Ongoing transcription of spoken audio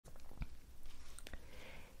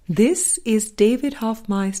This is David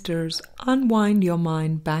Hoffmeister's Unwind Your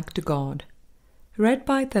Mind Back to God, read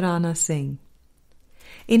by Tarana Singh.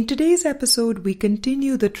 In today's episode, we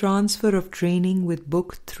continue the transfer of training with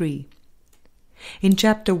Book 3. In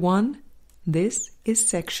Chapter 1, this is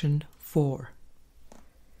Section 4.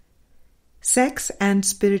 Sex and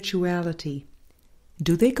spirituality,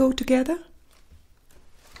 do they go together?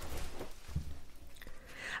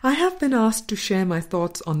 I have been asked to share my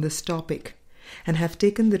thoughts on this topic and have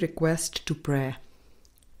taken the request to prayer.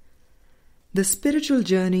 The spiritual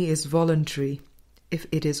journey is voluntary if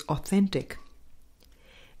it is authentic.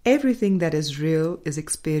 Everything that is real is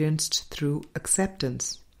experienced through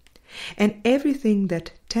acceptance, and everything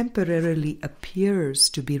that temporarily appears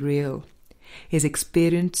to be real is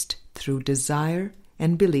experienced through desire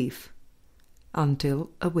and belief until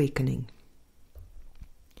awakening.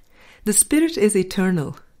 The spirit is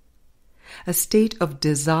eternal, a state of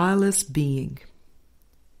desireless being.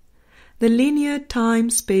 The linear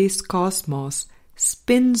time-space cosmos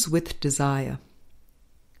spins with desire.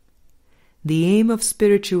 The aim of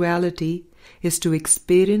spirituality is to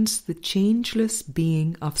experience the changeless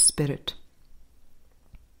being of spirit.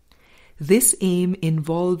 This aim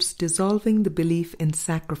involves dissolving the belief in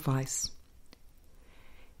sacrifice.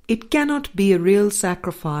 It cannot be a real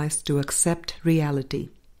sacrifice to accept reality.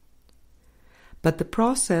 But the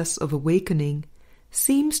process of awakening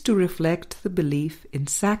seems to reflect the belief in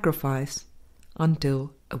sacrifice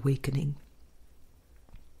until awakening.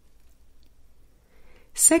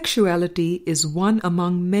 Sexuality is one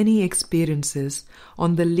among many experiences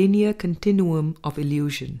on the linear continuum of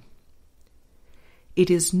illusion. It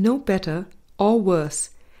is no better or worse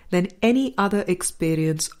than any other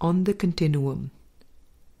experience on the continuum,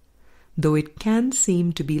 though it can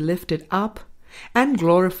seem to be lifted up and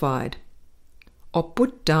glorified, or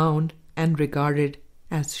put down and regarded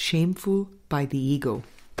as shameful by the ego.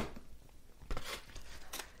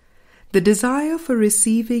 The desire for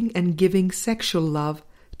receiving and giving sexual love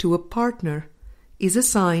to a partner is a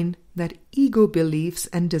sign that ego beliefs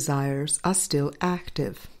and desires are still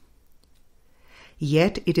active.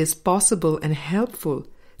 Yet it is possible and helpful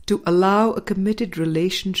to allow a committed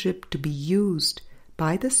relationship to be used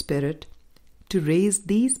by the Spirit to raise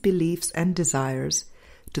these beliefs and desires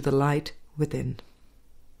to the light within.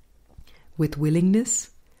 With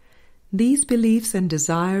willingness, these beliefs and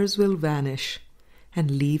desires will vanish and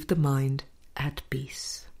leave the mind at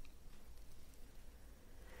peace.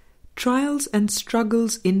 Trials and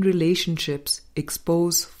struggles in relationships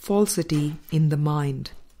expose falsity in the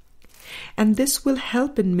mind, and this will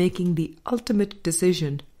help in making the ultimate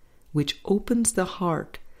decision which opens the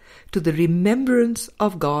heart to the remembrance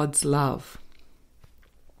of God's love.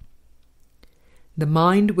 The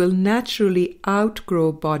mind will naturally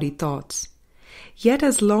outgrow body thoughts, yet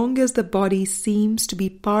as long as the body seems to be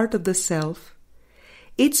part of the self,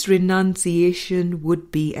 its renunciation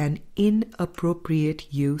would be an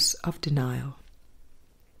inappropriate use of denial.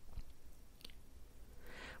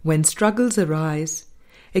 When struggles arise,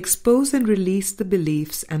 expose and release the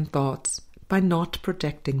beliefs and thoughts by not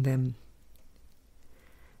protecting them.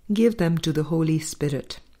 Give them to the Holy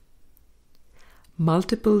Spirit.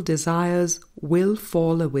 Multiple desires will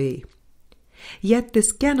fall away, yet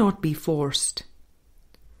this cannot be forced.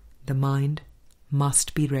 The mind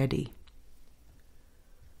must be ready.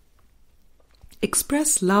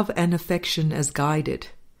 Express love and affection as guided,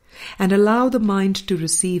 and allow the mind to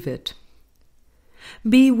receive it.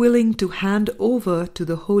 Be willing to hand over to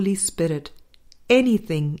the Holy Spirit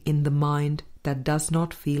anything in the mind that does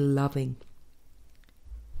not feel loving.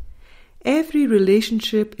 Every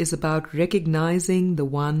relationship is about recognizing the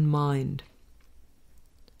one mind.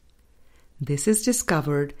 This is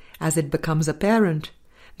discovered as it becomes apparent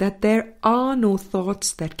that there are no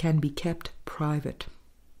thoughts that can be kept private.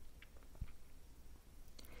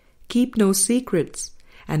 Keep no secrets,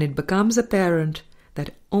 and it becomes apparent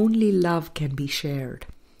that only love can be shared.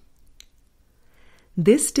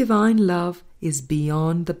 This divine love is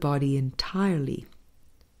beyond the body entirely.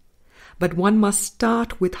 But one must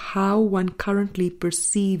start with how one currently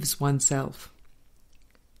perceives oneself.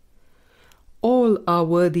 All are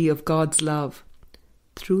worthy of God's love.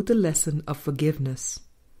 Through the lesson of forgiveness,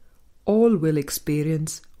 all will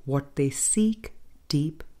experience what they seek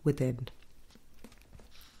deep within.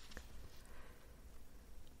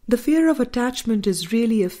 The fear of attachment is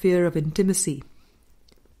really a fear of intimacy.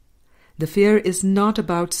 The fear is not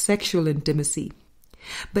about sexual intimacy,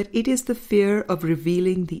 but it is the fear of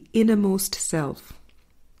revealing the innermost self,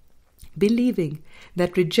 believing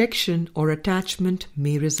that rejection or attachment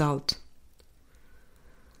may result.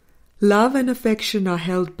 Love and affection are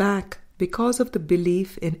held back because of the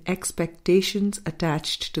belief in expectations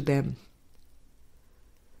attached to them.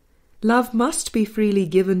 Love must be freely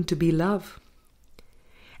given to be love,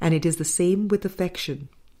 and it is the same with affection.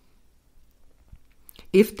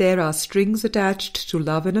 If there are strings attached to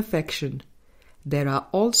love and affection, there are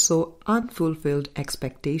also unfulfilled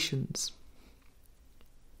expectations.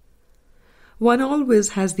 One always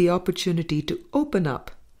has the opportunity to open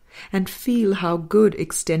up and feel how good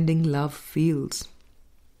extending love feels.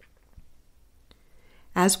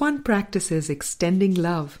 As one practices extending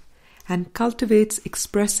love and cultivates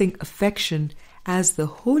expressing affection as the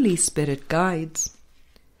Holy Spirit guides,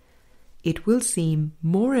 it will seem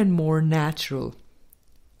more and more natural.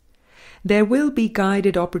 There will be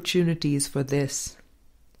guided opportunities for this,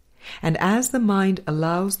 and as the mind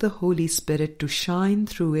allows the Holy Spirit to shine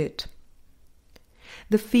through it,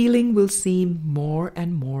 the feeling will seem more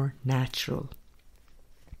and more natural.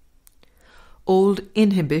 Old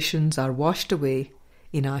inhibitions are washed away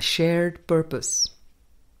in our shared purpose.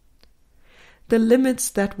 The limits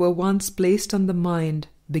that were once placed on the mind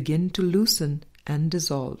begin to loosen and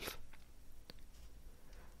dissolve.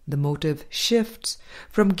 The motive shifts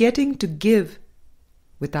from getting to give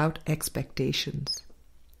without expectations,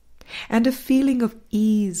 and a feeling of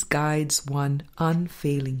ease guides one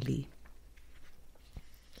unfailingly.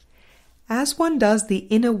 As one does the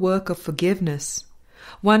inner work of forgiveness,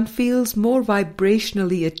 one feels more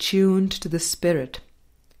vibrationally attuned to the Spirit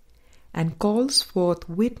and calls forth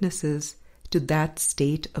witnesses to that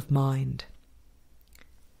state of mind.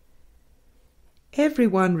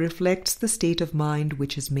 Everyone reflects the state of mind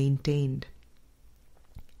which is maintained.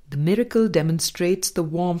 The miracle demonstrates the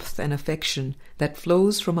warmth and affection that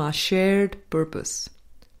flows from our shared purpose.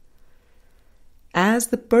 As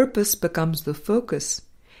the purpose becomes the focus,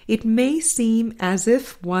 it may seem as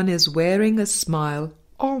if one is wearing a smile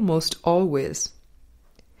almost always,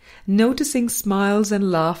 noticing smiles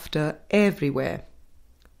and laughter everywhere.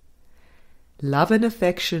 Love and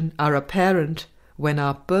affection are apparent when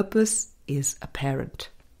our purpose is apparent.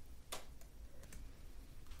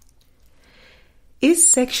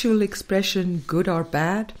 Is sexual expression good or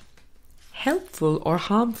bad? Helpful or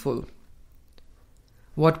harmful?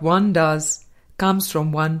 What one does comes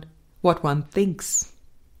from what one thinks.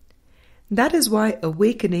 That is why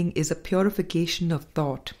awakening is a purification of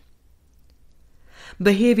thought.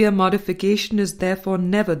 Behavior modification is therefore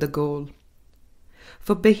never the goal,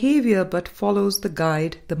 for behavior but follows the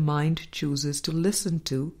guide the mind chooses to listen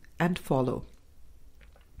to and follow.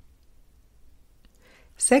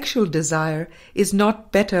 Sexual desire is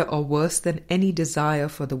not better or worse than any desire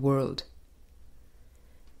for the world.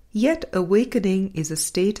 Yet awakening is a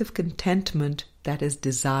state of contentment that is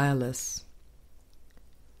desireless.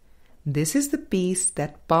 This is the peace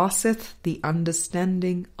that passeth the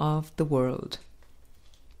understanding of the world.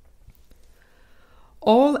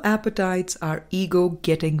 All appetites are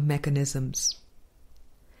ego-getting mechanisms.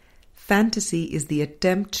 Fantasy is the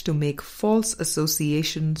attempt to make false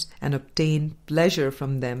associations and obtain pleasure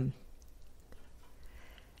from them.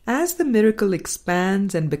 As the miracle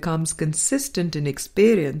expands and becomes consistent in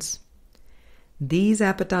experience, these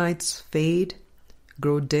appetites fade,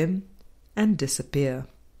 grow dim, and disappear.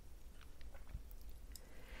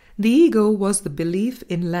 The ego was the belief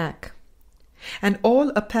in lack, and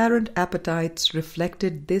all apparent appetites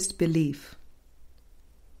reflected this belief.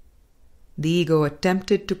 The ego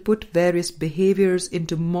attempted to put various behaviors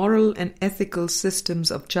into moral and ethical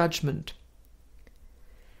systems of judgment.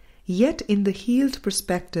 Yet in the healed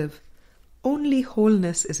perspective, only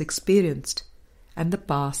wholeness is experienced and the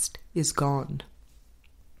past is gone.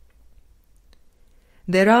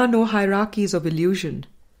 There are no hierarchies of illusion,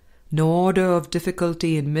 no order of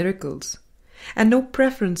difficulty in miracles, and no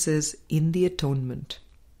preferences in the atonement.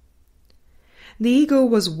 The ego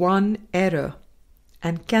was one error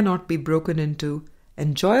and cannot be broken into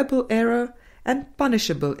enjoyable error and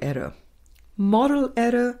punishable error, moral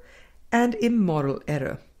error and immoral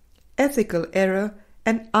error, ethical error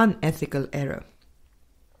and unethical error.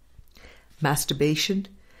 Masturbation,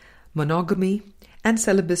 monogamy, and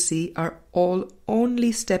celibacy are all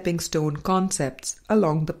only stepping stone concepts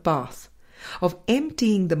along the path of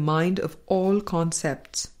emptying the mind of all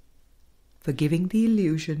concepts, forgiving the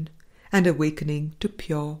illusion, and awakening to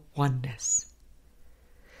pure oneness.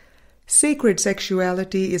 Sacred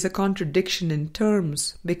sexuality is a contradiction in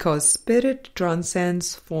terms because spirit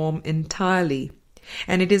transcends form entirely,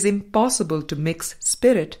 and it is impossible to mix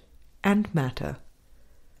spirit and matter.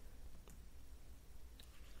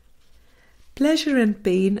 Pleasure and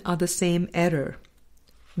pain are the same error.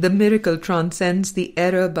 The miracle transcends the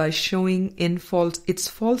error by showing its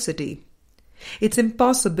falsity, its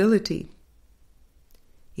impossibility.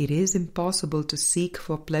 it is impossible to seek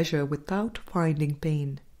for pleasure without finding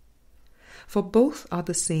pain, for both are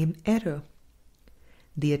the same error,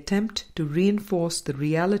 the attempt to reinforce the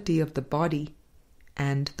reality of the body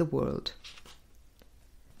and the world.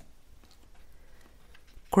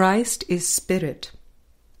 Christ is spirit,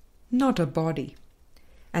 not a body,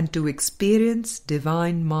 and to experience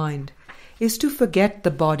divine mind is to forget the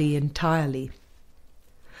body entirely.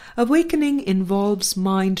 Awakening involves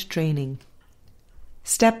mind training.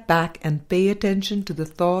 Step back and pay attention to the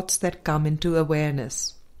thoughts that come into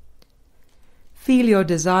awareness. Feel your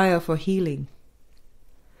desire for healing.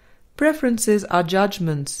 Preferences are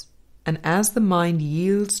judgments, and as the mind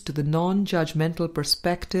yields to the non-judgmental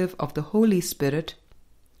perspective of the Holy Spirit,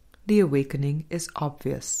 the awakening is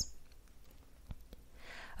obvious.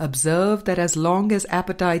 Observe that as long as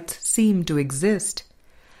appetites seem to exist,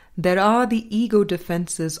 there are the ego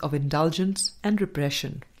defenses of indulgence and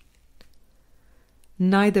repression.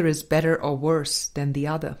 Neither is better or worse than the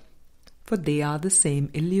other, for they are the same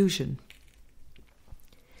illusion.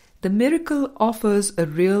 The miracle offers a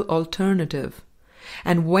real alternative,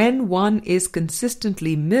 and when one is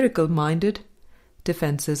consistently miracle-minded,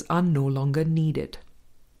 defenses are no longer needed.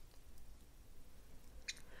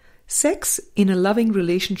 Sex in a loving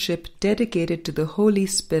relationship dedicated to the Holy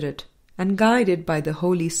Spirit and guided by the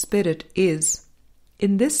Holy Spirit is,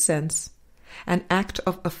 in this sense, an act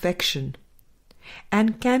of affection,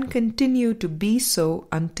 and can continue to be so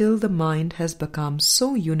until the mind has become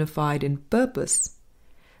so unified in purpose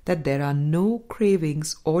that there are no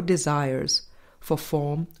cravings or desires for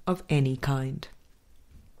form of any kind.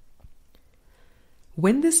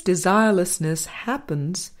 When this desirelessness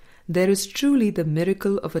happens, there is truly the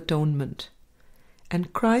miracle of atonement,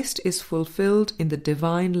 and Christ is fulfilled in the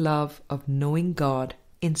divine love of knowing God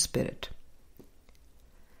in spirit.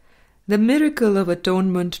 The miracle of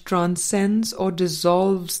atonement transcends or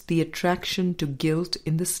dissolves the attraction to guilt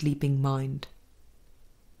in the sleeping mind.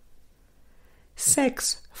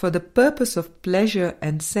 Sex for the purpose of pleasure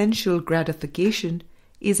and sensual gratification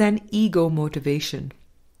is an ego motivation,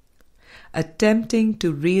 attempting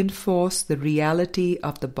to reinforce the reality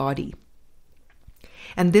of the body.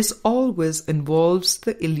 And this always involves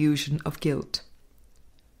the illusion of guilt.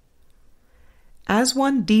 As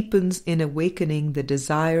one deepens in awakening, the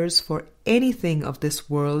desires for anything of this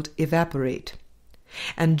world evaporate,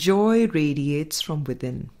 and joy radiates from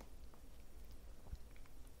within.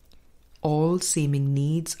 All seeming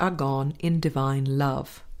needs are gone in divine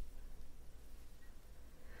love.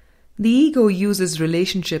 The ego uses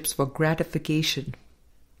relationships for gratification,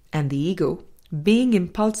 and the ego, being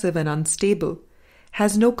impulsive and unstable,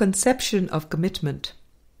 has no conception of commitment.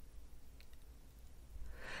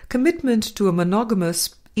 Commitment to a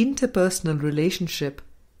monogamous interpersonal relationship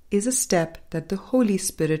is a step that the Holy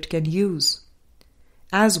Spirit can use,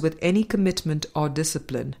 as with any commitment or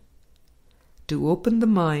discipline, to open the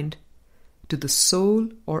mind to the sole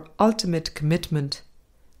or ultimate commitment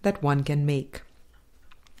that one can make.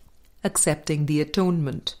 Accepting the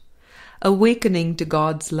atonement, awakening to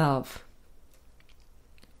God's love.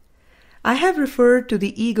 I have referred to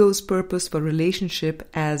the ego's purpose for relationship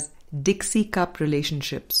as Dixie cup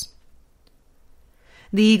relationships.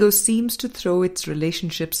 The ego seems to throw its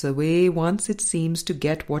relationships away once it seems to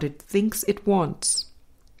get what it thinks it wants,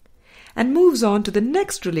 and moves on to the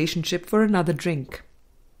next relationship for another drink.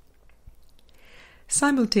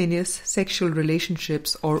 Simultaneous sexual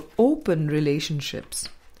relationships or open relationships,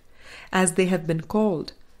 as they have been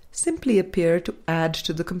called, simply appear to add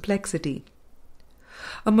to the complexity.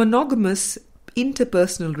 A monogamous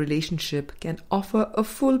interpersonal relationship can offer a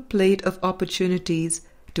full plate of opportunities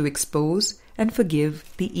to expose and forgive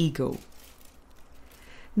the ego.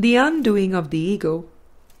 The undoing of the ego,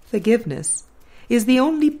 forgiveness, is the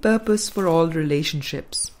only purpose for all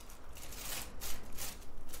relationships.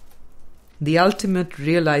 The ultimate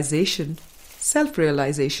realization,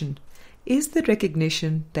 self-realization, is the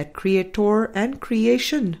recognition that Creator and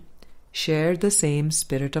creation share the same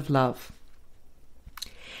spirit of love.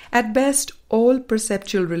 At best, all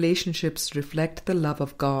perceptual relationships reflect the love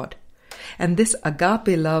of God, and this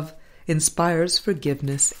agape love inspires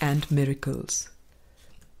forgiveness and miracles.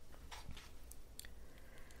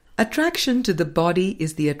 Attraction to the body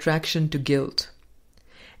is the attraction to guilt.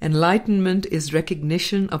 Enlightenment is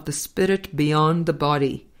recognition of the spirit beyond the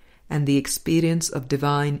body and the experience of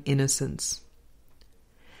divine innocence.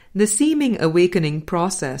 The seeming awakening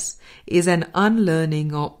process is an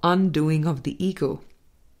unlearning or undoing of the ego,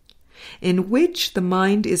 in which the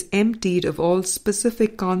mind is emptied of all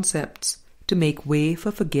specific concepts to make way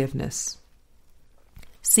for forgiveness,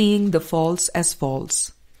 seeing the false as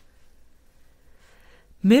false.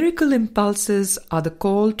 Miracle impulses are the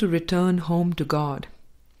call to return home to God,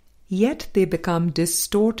 yet they become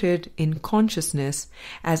distorted in consciousness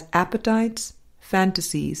as appetites,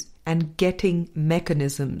 fantasies, and getting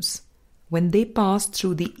mechanisms when they pass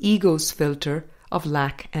through the ego's filter of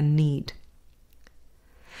lack and need.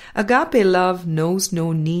 Agape love knows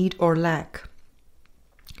no need or lack.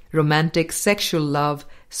 Romantic sexual love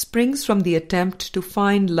springs from the attempt to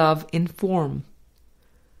find love in form.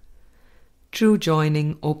 True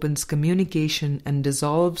joining opens communication and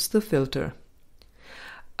dissolves the filter,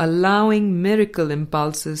 allowing miracle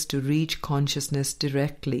impulses to reach consciousness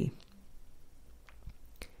directly.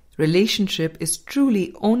 Relationship is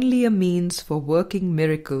truly only a means for working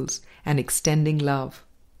miracles and extending love.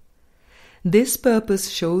 This purpose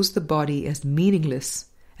shows the body as meaningless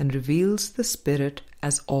and reveals the spirit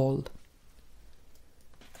as all.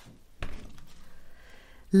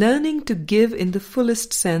 Learning to give in the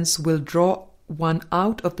fullest sense will draw one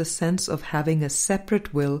out of the sense of having a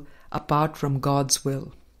separate will apart from God's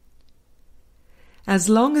will. As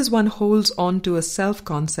long as one holds on to a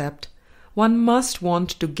self-concept, one must want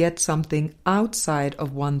to get something outside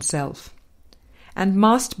of oneself, and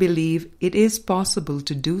must believe it is possible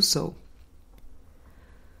to do so.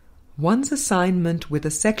 One's assignment with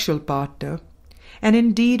a sexual partner, and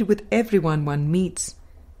indeed with everyone one meets,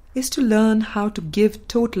 is to learn how to give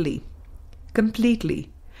totally, completely,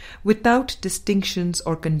 without distinctions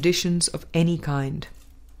or conditions of any kind.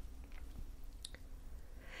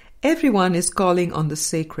 Everyone is calling on the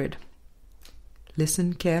sacred.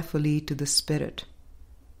 Listen carefully to the Spirit.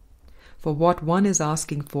 For what one is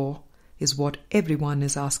asking for is what everyone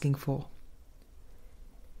is asking for.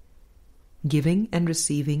 Giving and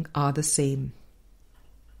receiving are the same.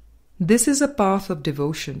 This is a path of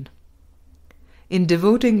devotion. In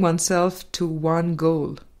devoting oneself to one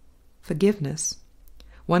goal, forgiveness,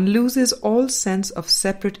 one loses all sense of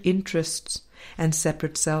separate interests and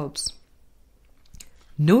separate selves.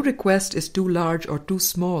 No request is too large or too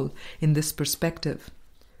small in this perspective.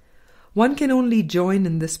 One can only join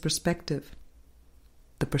in this perspective,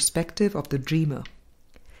 the perspective of the dreamer,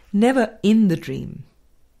 never in the dream.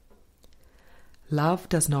 Love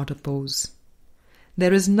does not oppose.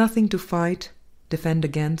 There is nothing to fight, defend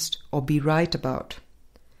against, or be right about.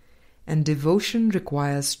 And devotion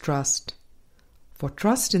requires trust, for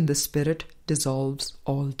trust in the Spirit dissolves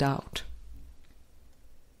all doubt.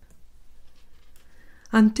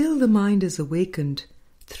 Until the mind is awakened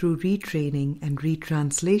through retraining and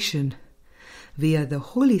retranslation via the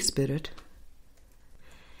Holy Spirit,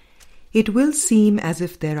 it will seem as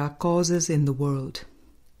if there are causes in the world.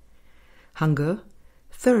 Hunger,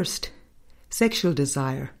 thirst, sexual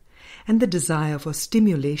desire, and the desire for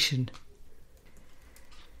stimulation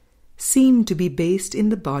seem to be based in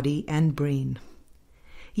the body and brain.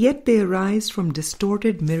 Yet they arise from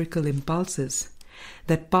distorted miracle impulses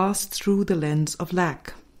that pass through the lens of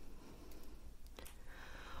lack.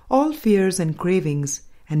 All fears and cravings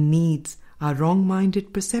and needs are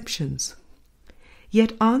wrong-minded perceptions.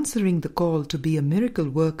 Yet answering the call to be a miracle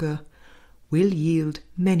worker will yield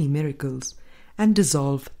many miracles and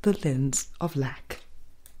dissolve the lens of lack.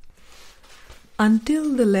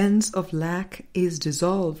 Until the lens of lack is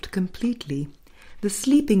dissolved completely, the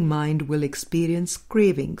sleeping mind will experience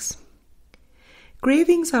cravings.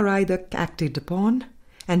 Cravings are either acted upon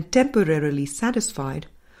and temporarily satisfied,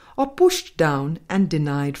 or pushed down and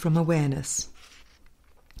denied from awareness.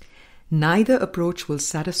 Neither approach will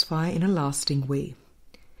satisfy in a lasting way.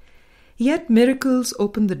 Yet miracles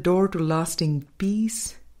open the door to lasting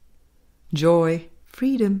peace, joy,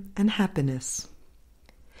 freedom, and happiness.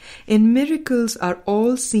 In miracles are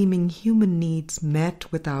all seeming human needs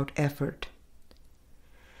met without effort.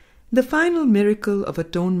 The final miracle of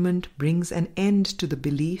atonement brings an end to the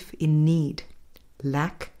belief in need,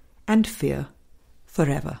 lack, and fear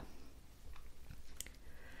forever.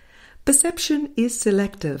 Perception is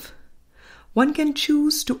selective. One can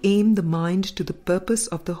choose to aim the mind to the purpose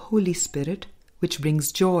of the Holy Spirit, which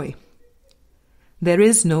brings joy. There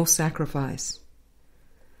is no sacrifice.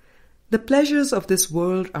 The pleasures of this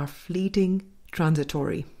world are fleeting,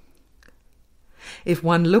 transitory. If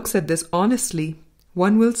one looks at this honestly,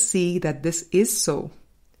 one will see that this is so.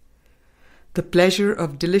 The pleasure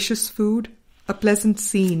of delicious food, a pleasant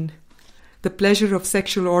scene, the pleasure of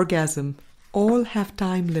sexual orgasm, all have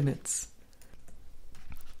time limits.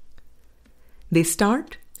 They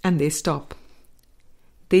start and they stop.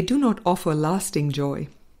 They do not offer lasting joy.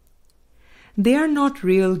 They are not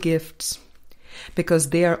real gifts,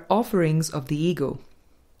 because they are offerings of the ego.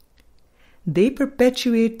 They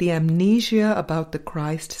perpetuate the amnesia about the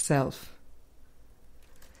Christ self.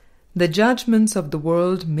 The judgments of the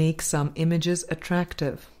world make some images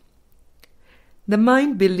attractive. The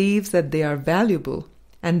mind believes that they are valuable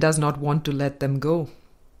and does not want to let them go.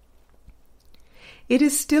 It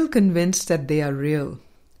is still convinced that they are real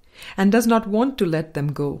and does not want to let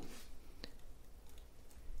them go.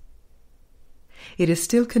 It is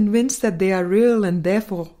still convinced that they are real and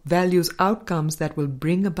therefore values outcomes that will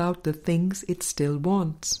bring about the things it still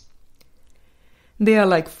wants. They are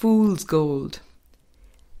like fool's gold.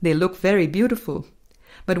 They look very beautiful,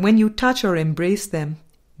 but when you touch or embrace them,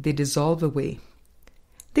 they dissolve away.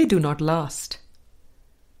 They do not last.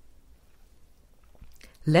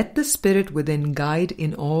 Let the spirit within guide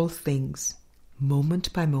in all things,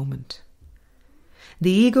 moment by moment.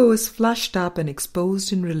 The ego is flushed up and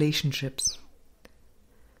exposed in relationships.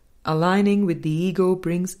 Aligning with the ego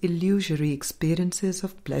brings illusory experiences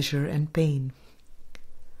of pleasure and pain.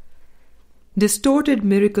 Distorted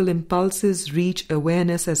miracle impulses reach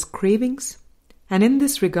awareness as cravings, and in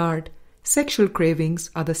this regard, sexual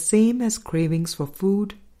cravings are the same as cravings for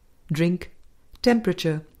food, drink,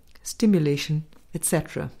 temperature, stimulation,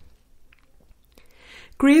 etc.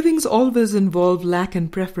 Cravings always involve lack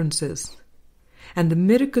and preferences, and the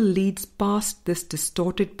miracle leads past this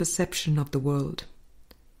distorted perception of the world.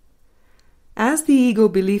 As the ego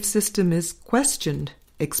belief system is questioned,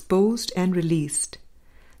 exposed, and released,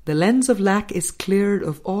 the lens of lack is cleared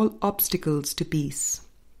of all obstacles to peace.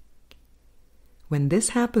 When this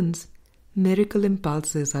happens, miracle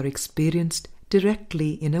impulses are experienced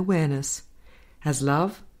directly in awareness as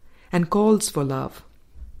love and calls for love.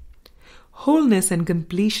 Wholeness and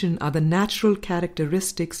completion are the natural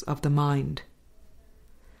characteristics of the mind.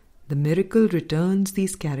 The miracle returns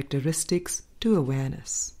these characteristics to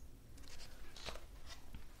awareness.